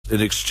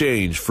in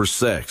exchange for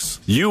sex.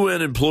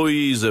 UN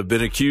employees have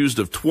been accused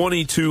of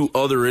 22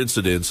 other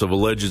incidents of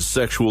alleged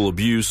sexual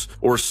abuse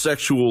or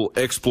sexual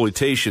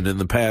exploitation in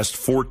the past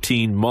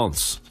 14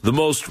 months. The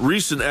most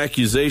recent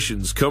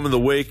accusations come in the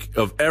wake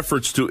of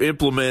efforts to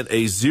implement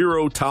a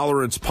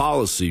zero-tolerance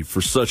policy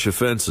for such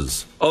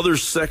offenses. Other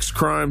sex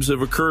crimes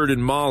have occurred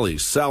in Mali,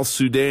 South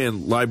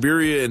Sudan,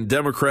 Liberia, and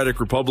Democratic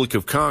Republic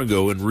of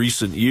Congo in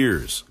recent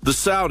years. The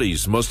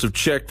Saudis must have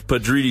checked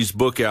Padridi's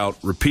book out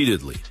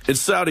repeatedly. In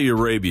Saudi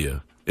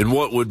Arabia, in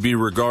what would be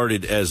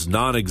regarded as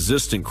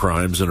non-existent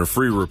crimes in a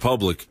free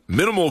republic,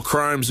 minimal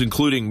crimes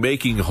including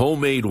making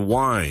homemade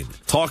wine,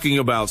 talking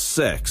about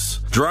sex,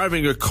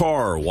 driving a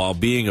car while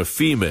being a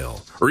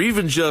female, or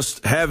even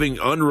just having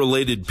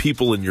unrelated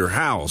people in your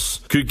house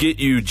could get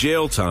you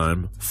jail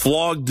time,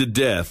 flogged to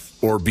death,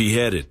 or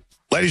beheaded.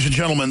 Ladies and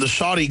gentlemen, the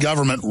Saudi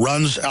government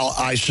runs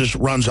ISIS,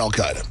 runs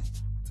Al-Qaeda.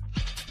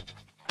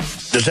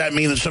 Does that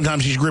mean that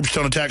sometimes these groups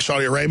don't attack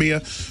Saudi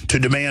Arabia to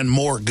demand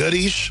more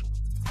goodies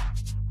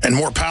and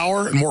more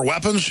power and more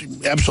weapons?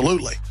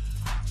 Absolutely.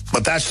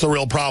 But that's the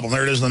real problem.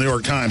 There it is in the New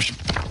York Times.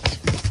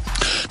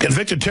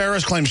 Convicted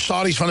terrorist claims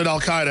Saudis funded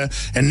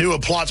Al-Qaeda and knew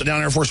of plots at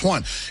Down Air Force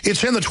One.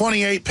 It's in the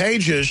 28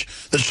 pages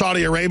that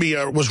Saudi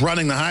Arabia was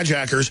running the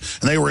hijackers,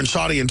 and they were in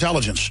Saudi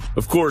intelligence.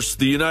 Of course,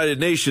 the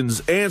United Nations'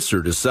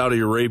 answer to Saudi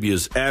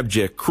Arabia's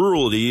abject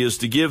cruelty is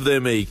to give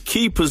them a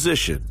key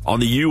position on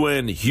the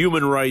UN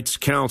Human Rights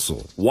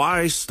Council.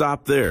 Why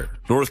stop there?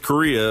 North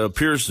Korea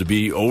appears to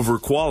be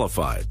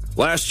overqualified.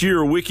 Last year,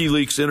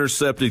 WikiLeaks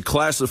intercepted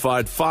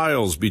classified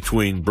files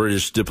between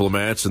British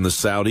diplomats and the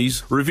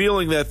Saudis,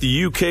 revealing that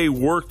the UK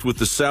worked with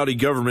the Saudi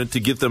government to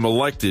get them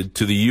elected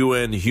to the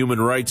UN Human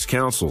Rights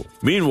Council.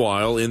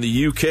 Meanwhile, in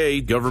the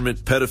UK,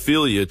 government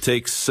pedophilia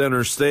takes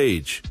center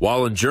stage.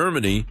 While in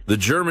Germany, the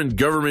German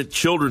government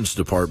children's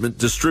department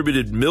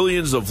distributed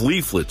millions of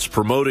leaflets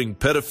promoting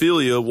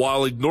pedophilia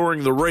while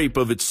ignoring the rape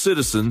of its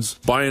citizens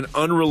by an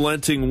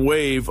unrelenting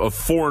wave of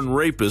foreign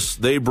rapists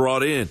they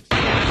brought in.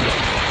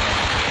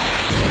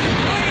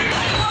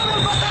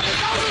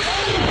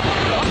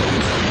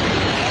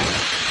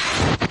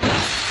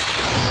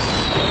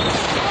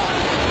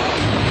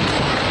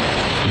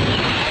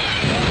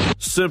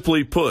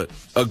 Simply put,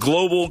 a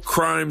global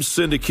crime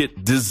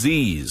syndicate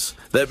disease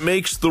that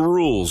makes the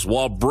rules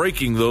while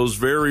breaking those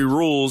very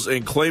rules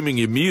and claiming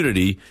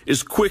immunity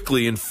is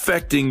quickly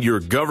infecting your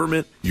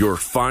government, your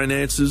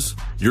finances,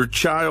 your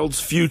child's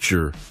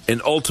future,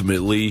 and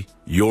ultimately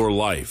your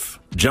life.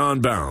 John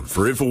Bound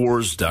for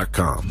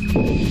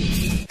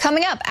INFOWARS.com.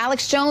 Coming up,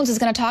 Alex Jones is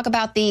going to talk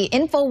about the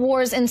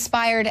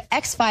INFOWARS-inspired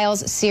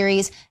X-Files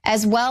series,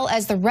 as well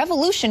as the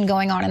revolution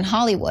going on in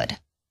Hollywood.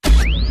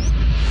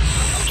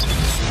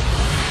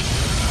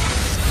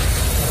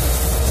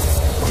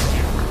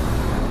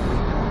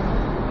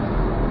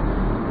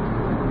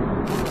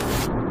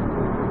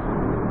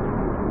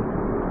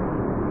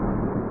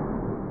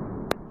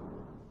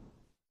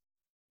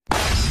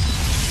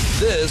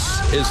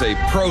 This is a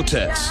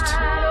protest,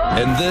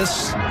 and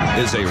this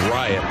is a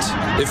riot.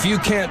 If you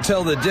can't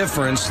tell the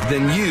difference,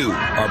 then you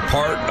are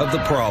part of the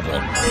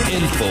problem.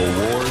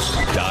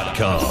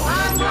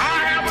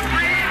 INFOWARS.com.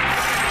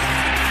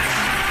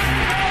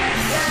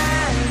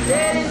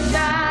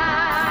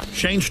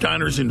 Shane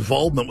Steiner's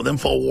involvement with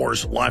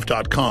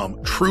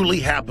InfoWarsLife.com truly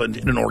happened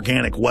in an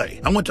organic way.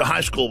 I went to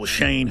high school with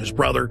Shane, his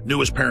brother, knew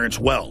his parents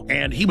well,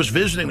 and he was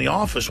visiting the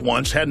office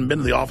once, hadn't been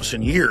to the office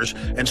in years,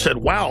 and said,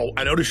 wow,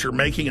 I notice you're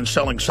making and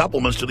selling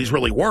supplements. Do these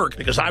really work?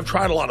 Because I've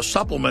tried a lot of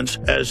supplements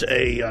as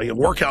a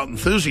workout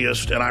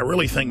enthusiast, and I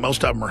really think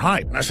most of them are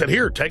hype. And I said,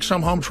 here, take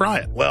some home, try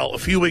it. Well, a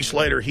few weeks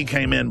later, he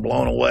came in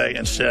blown away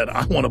and said,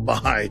 I want to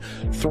buy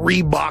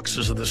 3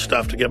 boxes of this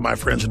stuff to give my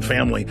friends and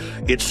family.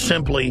 It's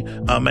simply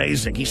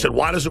amazing. He said,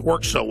 why does it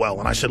work so well?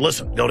 And I said,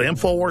 listen, go to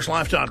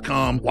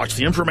InfoWarsLife.com, watch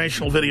the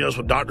informational videos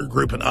with Dr.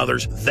 Group and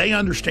others. They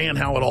understand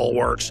how it all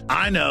works.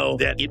 I know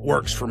that it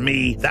works for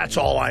me. That's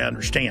all I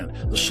understand.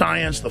 The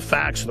science, the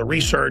facts, the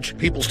research,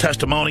 people's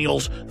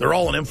testimonials, they're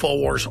all on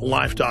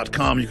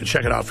InfoWarsLife.com. You can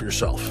check it out for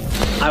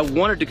yourself. I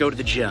wanted to go to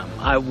the gym.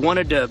 I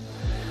wanted to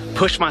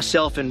push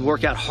myself and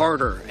work out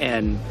harder.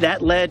 And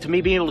that led to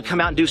me being able to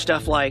come out and do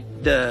stuff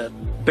like the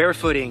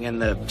barefooting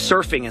and the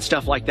surfing and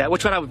stuff like that,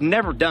 which what I've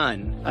never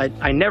done.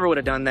 I never would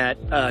have done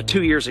that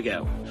 2 years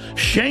ago.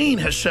 Shane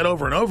has said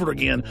over and over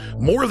again,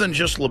 more than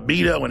just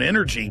libido and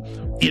energy,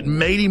 it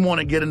made him want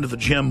to get into the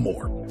gym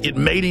more. It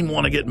made him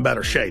want to get in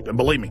better shape. And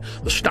believe me,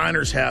 the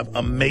Steiners have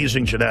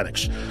amazing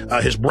genetics.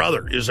 His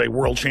brother is a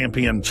world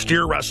champion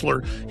steer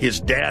wrestler. His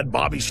dad,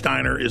 Bobby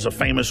Steiner, is a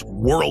famous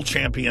world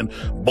champion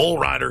bull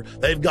rider.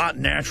 They've got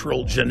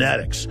natural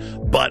genetics.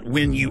 But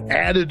when you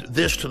added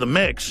this to the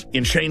mix,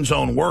 in Shane's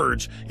own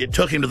words, it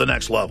took him to the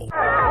next level.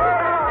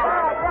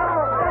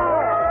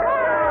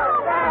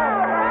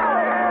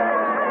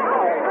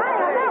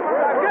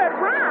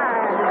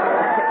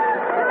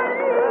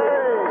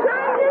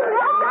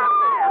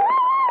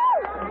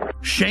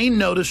 Shane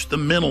noticed the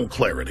mental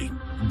clarity,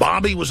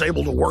 Bobby was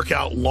able to work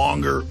out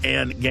longer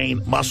and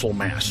gain muscle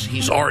mass.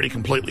 He's already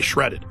completely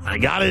shredded. I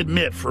gotta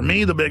admit, for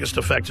me, the biggest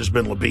effect has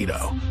been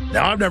libido.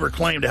 Now, I've never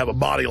claimed to have a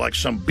body like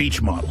some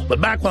beach model,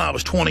 but back when I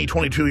was 20,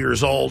 22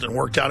 years old and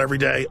worked out every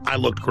day, I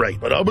looked great.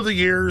 But over the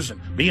years, and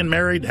being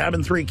married,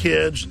 having 3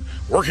 kids,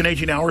 working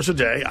 18 hours a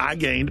day, I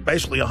gained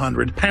basically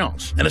 100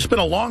 pounds. And it's been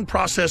a long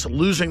process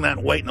losing that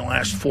weight in the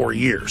last 4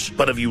 years.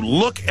 But if you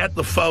look at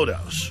the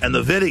photos and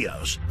the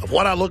videos of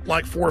what I looked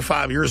like 4 or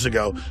 5 years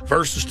ago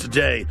versus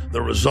today,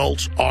 the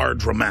results are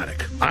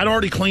dramatic. I'd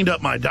already cleaned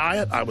up my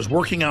diet. I was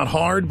working out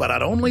hard, but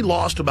I'd only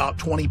lost about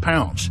 20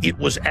 pounds. It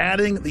was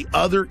adding the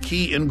other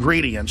key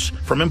ingredients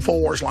from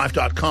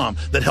InfoWarsLife.com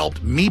that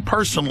helped me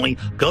personally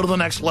go to the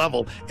next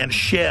level and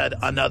shed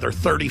another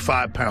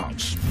 35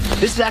 pounds.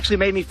 This has actually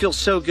made me feel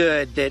so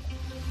good that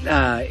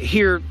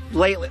here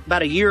lately,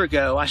 about a year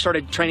ago, I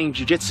started training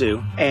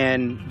jiu-jitsu,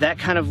 and that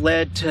kind of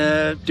led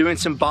to doing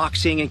some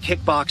boxing and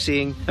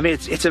kickboxing. I mean,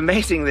 it's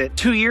amazing that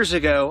 2 years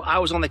ago, I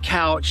was on the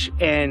couch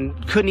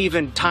and couldn't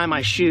even tie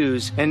my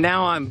shoes, and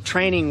now I'm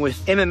training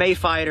with MMA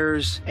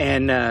fighters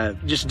and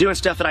just doing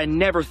stuff that I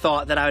never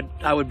thought that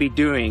I would be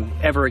doing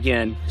ever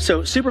again.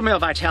 So Super Male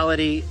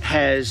Vitality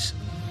has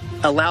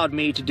allowed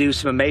me to do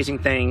some amazing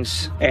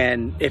things,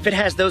 and if it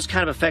has those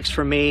kind of effects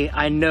for me,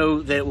 I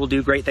know that it will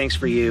do great things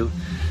for you.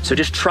 So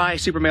just try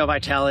Super Male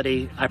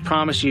Vitality. I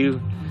promise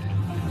you,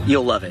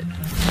 you'll love it.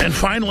 And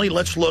finally,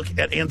 let's look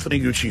at Anthony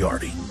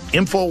Gucciardi,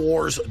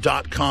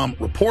 InfoWars.com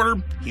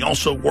reporter. He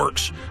also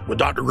works with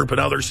Dr. Group and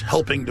others,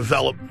 helping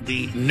develop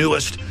the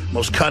newest,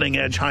 most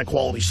cutting-edge,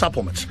 high-quality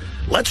supplements.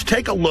 Let's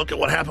take a look at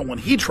what happened when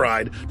he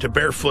tried to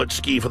barefoot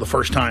ski for the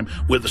first time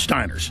with the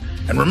Steiners.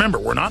 And remember,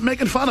 we're not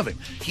making fun of him.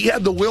 He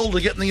had the will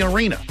to get in the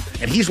arena,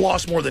 and he's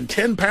lost more than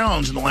 10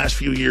 pounds in the last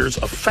few years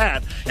of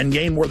fat and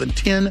gained more than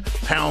 10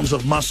 pounds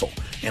of muscle.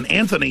 And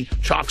Anthony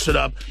chalks it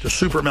up to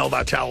Super Male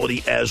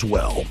Vitality as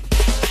well.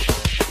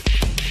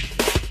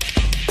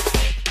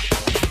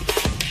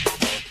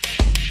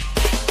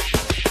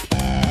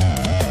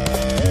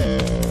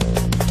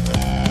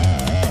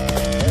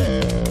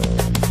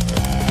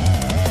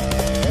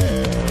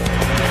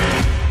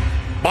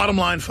 Bottom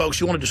line, folks,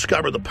 you want to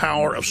discover the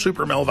power of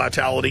Super Male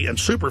Vitality and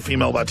Super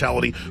Female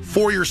Vitality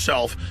for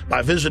yourself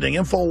by visiting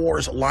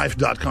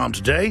InfoWarsLife.com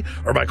today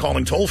or by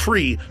calling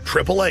toll-free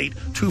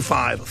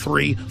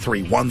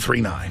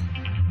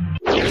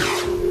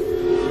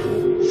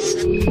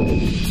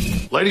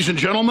 888-253-3139. Ladies and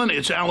gentlemen,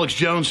 it's Alex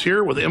Jones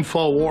here with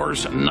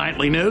InfoWars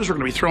Nightly News. We're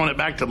going to be throwing it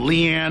back to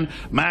Leanne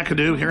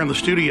McAdoo here in the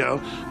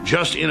studio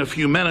just in a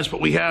few minutes,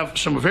 but we have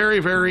some very,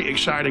 very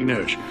exciting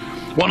news.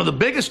 One of the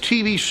biggest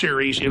TV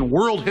series in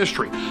world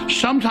history,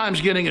 sometimes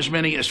getting as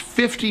many as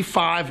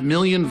 55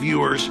 million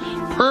viewers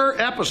per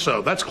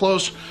episode. That's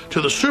close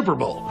to the Super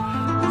Bowl.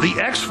 The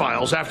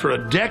X-Files, after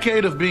a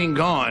decade of being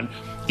gone,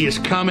 is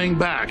coming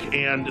back.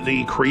 And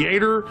the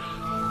creator,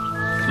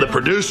 the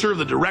producer,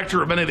 the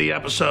director of many of the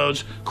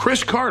episodes,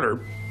 Chris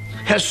Carter,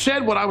 has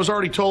said what I was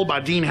already told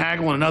by Dean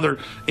Hagel and other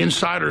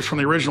insiders from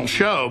the original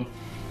show,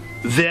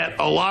 that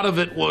a lot of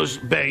it was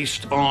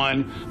based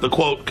on the,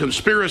 quote,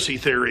 conspiracy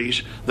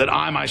theories that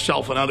I,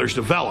 myself, and others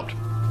developed,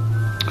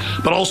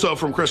 but also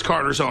from Chris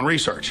Carter's own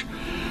research.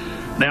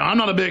 Now, I'm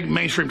not a big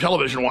mainstream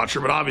television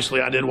watcher, but obviously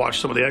I did watch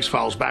some of the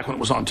X-Files back when it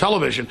was on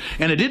television,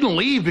 and it didn't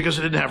leave because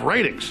it didn't have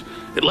ratings.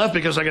 It left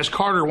because I guess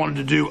Carter wanted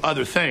to do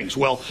other things.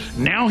 Well,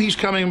 now he's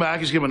coming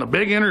back. He's given a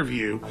big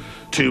interview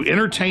to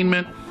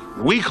Entertainment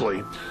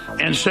Weekly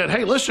and said,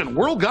 hey, listen,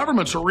 world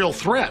government's a real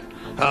threat.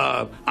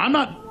 I'm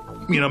not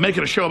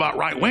making a show about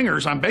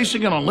right-wingers. I'm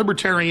basing it on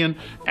libertarian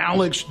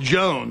Alex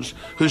Jones,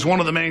 who's one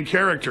of the main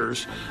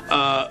characters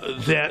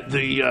that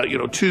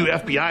the, 2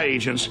 FBI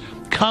agents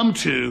come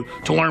to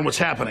learn what's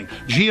happening.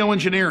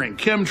 Geoengineering,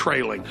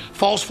 chemtrailing,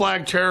 false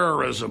flag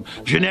terrorism,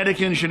 genetic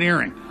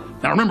engineering.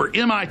 Now remember,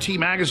 MIT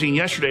Magazine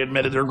yesterday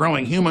admitted they're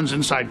growing humans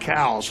inside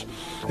cows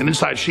and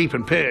inside sheep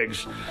and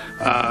pigs,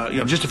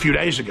 just a few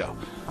days ago.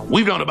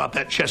 We've known about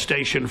that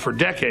gestation for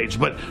decades,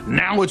 but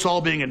now it's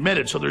all being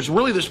admitted. So there's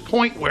really this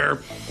point where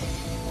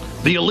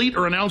the elite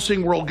are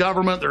announcing world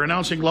government, they're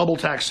announcing global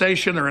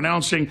taxation, they're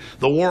announcing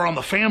the war on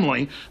the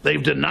family.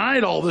 They've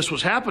denied all this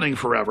was happening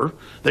forever.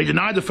 They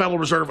denied the Federal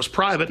Reserve was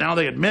private, now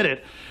they admit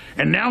it.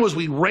 And now as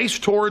we race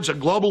towards a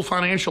global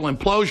financial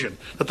implosion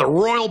that the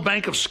Royal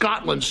Bank of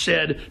Scotland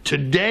said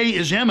today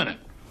is imminent.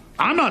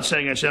 I'm not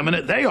saying it's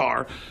imminent, they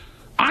are.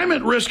 I'm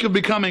at risk of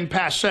becoming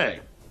passé.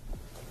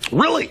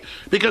 Really,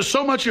 because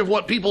so much of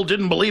what people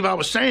didn't believe I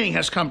was saying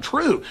has come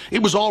true.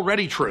 It was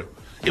already true.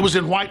 It was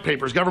in white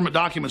papers, government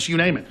documents, you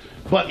name it.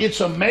 But it's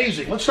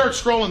amazing. Let's start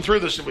scrolling through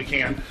this if we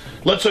can.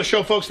 Let's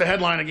show folks the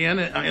headline again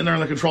in there in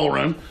the control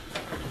room.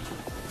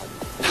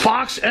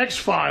 Fox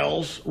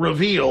X-Files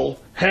reveal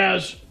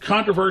has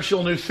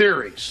controversial new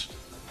theories.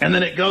 And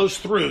then it goes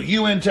through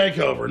UN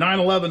takeover,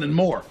 9/11, and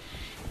more.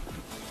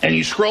 And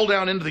you scroll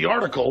down into the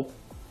article,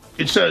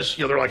 it says,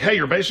 they're like, hey,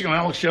 you're basing on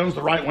Alex Jones,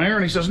 the right winger?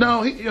 And he says,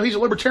 no, he's a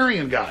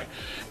libertarian guy.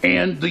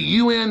 And the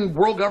UN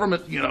world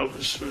government,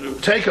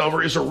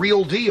 takeover is a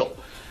real deal.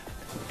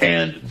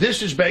 And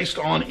this is based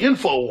on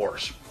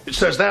InfoWars. It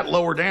says that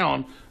lower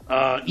down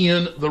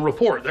in the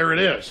report. There it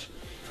is.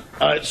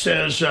 It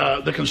says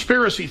the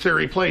conspiracy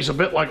theory plays a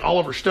bit like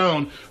Oliver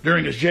Stone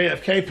during his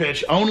JFK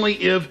pitch, only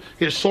if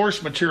his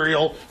source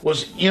material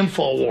was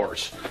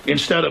INFOWARS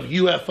instead of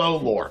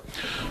UFO lore.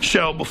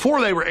 So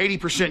before they were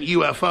 80%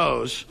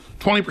 UFOs,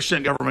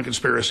 20% government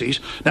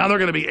conspiracies. Now they're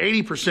going to be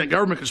 80%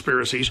 government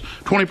conspiracies,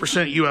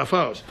 20%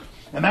 UFOs.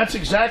 And that's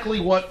exactly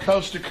what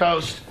Coast to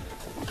Coast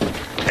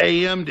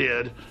AM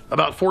did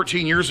about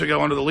 14 years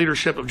ago under the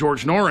leadership of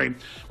George Norrie,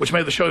 which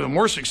made the show even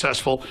more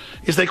successful,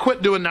 is they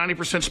quit doing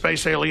 90%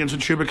 space aliens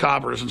and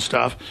chupacabras and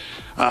stuff.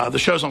 The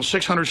show's on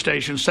 600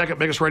 stations, second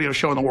biggest radio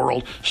show in the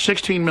world,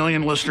 16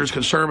 million listeners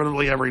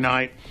conservatively every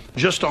night,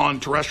 just on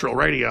terrestrial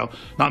radio,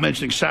 not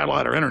mentioning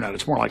satellite or internet.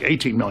 It's more like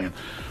 18 million.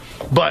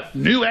 But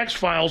new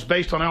X-Files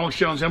based on Alex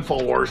Jones'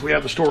 InfoWars. We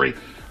have the story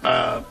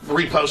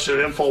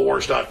reposted at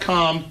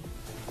INFOWARS.com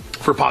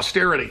for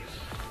posterity.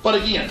 But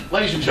again,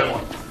 ladies and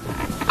gentlemen,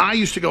 I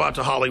used to go out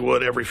to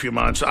Hollywood every few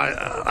months.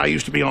 I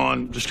used to be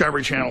on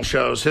Discovery Channel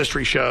shows,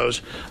 history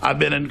shows. I've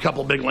been in a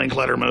couple big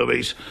Linkletter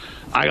movies.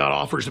 I got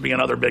offers to be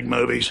in other big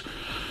movies.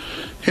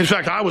 In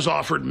fact, I was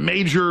offered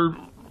major,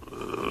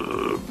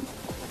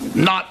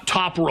 not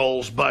top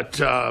roles, but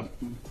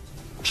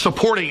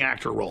supporting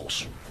actor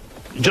roles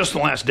just in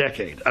the last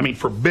decade. I mean,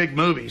 for big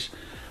movies.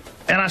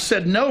 And I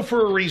said no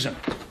for a reason.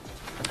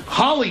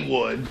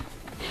 Hollywood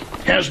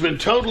has been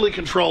totally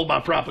controlled by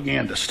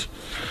propagandists.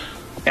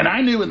 And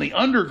I knew in the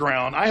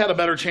underground I had a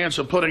better chance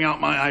of putting out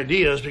my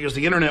ideas because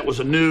the internet was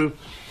a new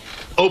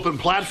open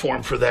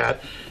platform for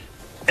that.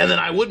 And then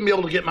I wouldn't be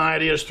able to get my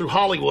ideas through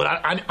Hollywood.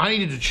 I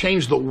needed to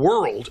change the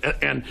world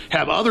and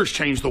have others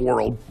change the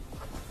world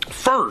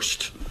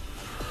first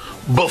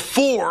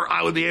before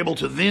I would be able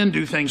to then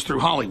do things through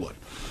Hollywood.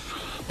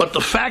 But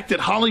the fact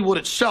that Hollywood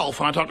itself,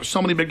 and I talked to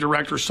so many big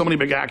directors, so many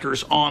big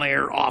actors, on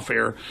air, off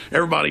air,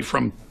 everybody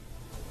from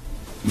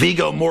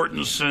Viggo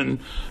Mortensen,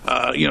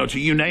 to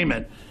you name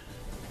it,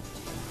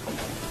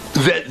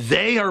 that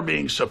they are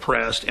being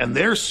suppressed and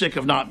they're sick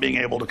of not being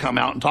able to come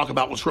out and talk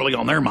about what's really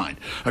on their mind.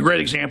 A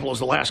great example is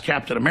The Last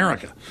Captain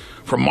America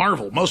from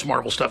Marvel. Most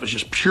Marvel stuff is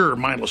just pure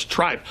mindless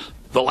tripe.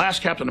 The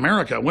Last Captain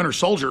America, Winter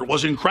Soldier,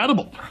 was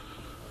incredible.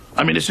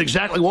 I mean, it's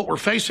exactly what we're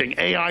facing.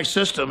 AI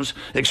systems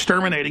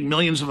exterminating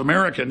millions of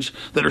Americans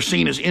that are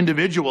seen as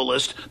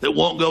individualists that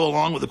won't go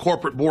along with the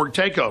corporate Borg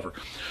takeover.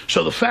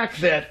 So the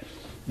fact that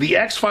the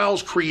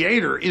X-Files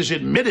creator is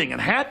admitting and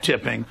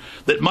hat-tipping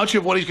that much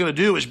of what he's going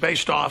to do is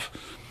based off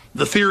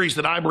the theories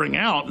that I bring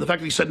out, and the fact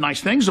that he said nice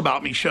things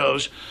about me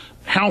shows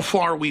how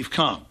far we've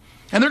come.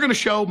 And they're going to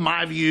show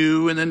my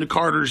view, and then the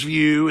Carter's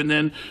view, and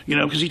then,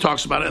 because he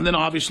talks about it, and then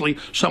obviously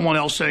someone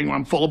else saying, well,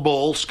 I'm full of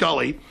bull,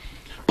 Scully.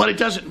 But it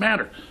doesn't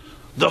matter.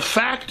 The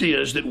fact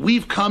is that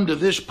we've come to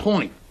this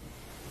point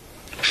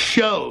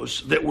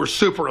shows that we're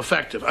super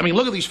effective. I mean,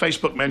 look at these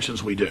Facebook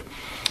mentions we do,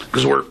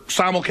 because we're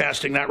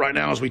simulcasting that right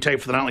now as we tape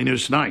for the Nightly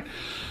News tonight.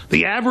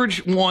 The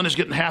average one is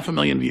getting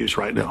 500,000 views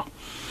right now.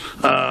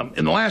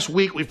 In the last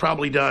week, we've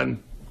probably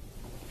done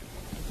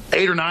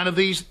 8 or 9 of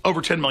these,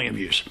 over 10 million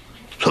views.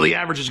 So the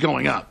average is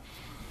going up.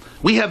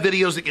 We have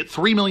videos that get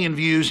 3 million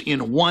views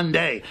in one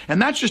day,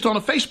 and that's just on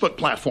a Facebook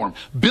platform.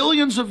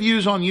 Billions of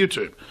views on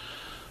YouTube.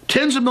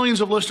 Tens of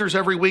millions of listeners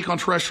every week on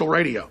terrestrial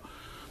radio.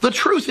 The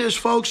truth is,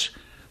 folks,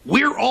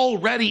 we're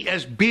already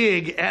as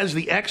big as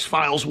the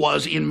X-Files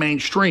was in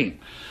mainstream.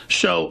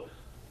 So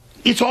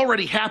it's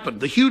already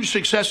happened. The huge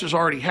success has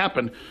already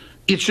happened.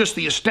 It's just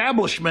the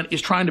establishment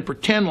is trying to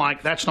pretend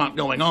like that's not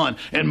going on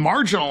and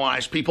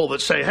marginalize people that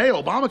say, hey,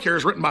 Obamacare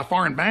is written by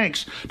foreign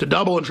banks to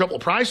double and triple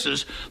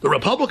prices. The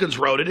Republicans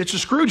wrote it. It's a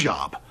screw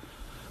job.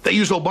 They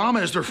use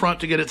Obama as their front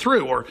to get it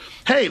through. Or,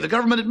 hey, the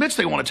government admits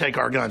they want to take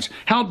our guns.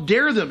 How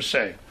dare them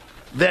say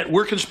that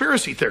we're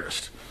conspiracy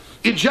theorists?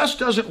 It just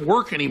doesn't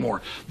work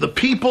anymore. The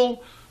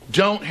people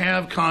don't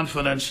have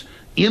confidence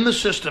in the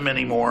system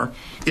anymore.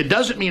 It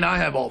doesn't mean I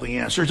have all the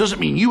answers. It doesn't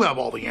mean you have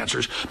all the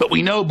answers. But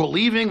we know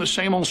believing the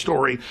same old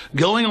story,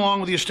 going along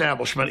with the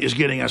establishment, is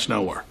getting us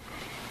nowhere.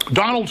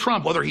 Donald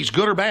Trump, whether he's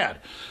good or bad,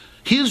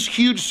 his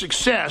huge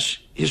success,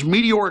 his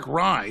meteoric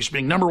rise,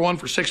 being #1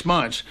 for 6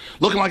 months,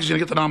 looking like he's going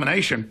to get the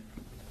nomination,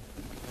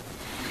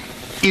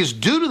 is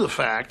due to the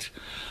fact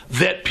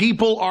that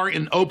people are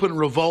in open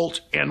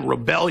revolt and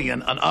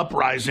rebellion, an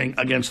uprising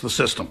against the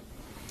system.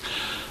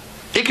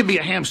 It could be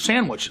a ham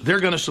sandwich. They're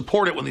going to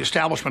support it when the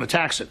establishment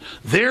attacks it.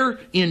 Their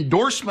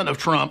endorsement of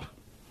Trump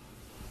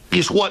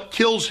is what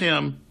kills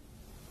him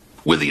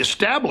with the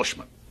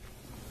establishment.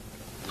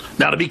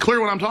 Now, to be clear,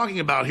 what I'm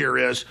talking about here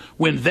is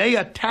when they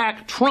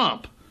attack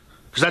Trump,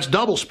 because that's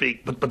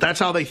doublespeak, but that's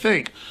how they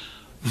think,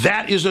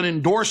 that is an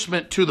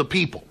endorsement to the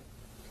people.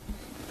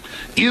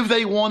 If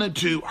they wanted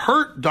to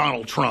hurt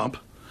Donald Trump,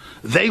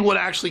 they would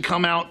actually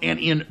come out and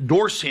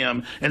endorse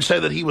him and say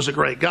that he was a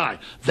great guy.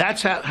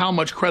 That's how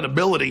much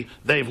credibility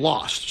they've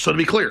lost. So to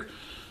be clear,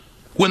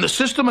 when the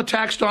system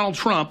attacks Donald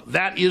Trump,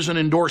 that is an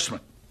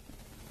endorsement.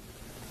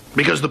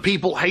 Because the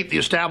people hate the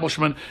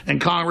establishment and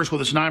Congress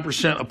with its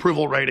 9%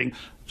 approval rating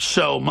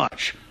so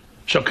much.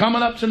 So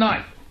coming up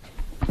tonight,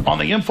 On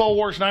the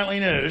INFOWARS Nightly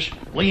News,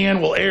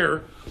 Leanne will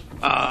air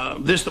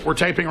this that we're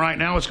taping right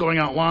now. It's going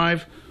out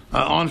live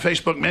on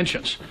Facebook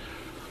Mentions.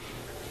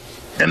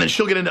 And then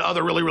she'll get into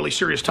other really, really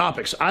serious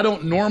topics. I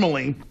don't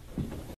normally